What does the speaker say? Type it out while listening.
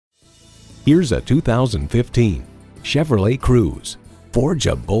Here's a 2015 Chevrolet Cruze. Forge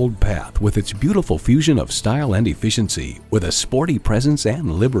a bold path with its beautiful fusion of style and efficiency, with a sporty presence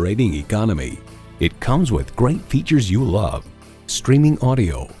and liberating economy. It comes with great features you love: streaming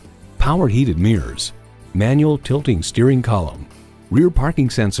audio, power heated mirrors, manual tilting steering column, rear parking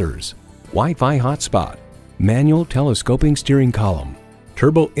sensors, Wi-Fi hotspot, manual telescoping steering column,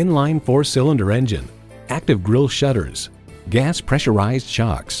 turbo inline 4-cylinder engine, active grille shutters, gas pressurized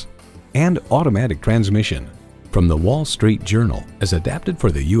shocks, and automatic transmission. From the Wall Street Journal, as adapted for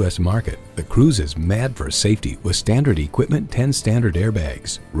the U.S. market, the Cruze is mad for safety with standard equipment, 10 standard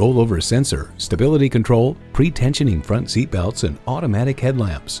airbags, rollover sensor, stability control, pre-tensioning front seat belts, and automatic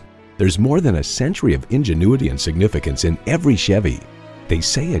headlamps. There's more than a century of ingenuity and significance in every Chevy. They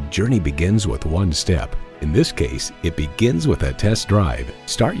say a journey begins with one step. In this case, it begins with a test drive.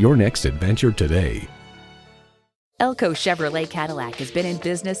 Start your next adventure today. ELCO Chevrolet Cadillac has been in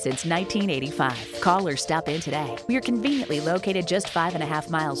business since 1985. Call or stop in today. We are conveniently located just 5.5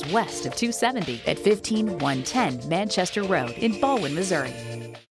 miles west of 270 at 15110 Manchester Road in Baldwin, Missouri.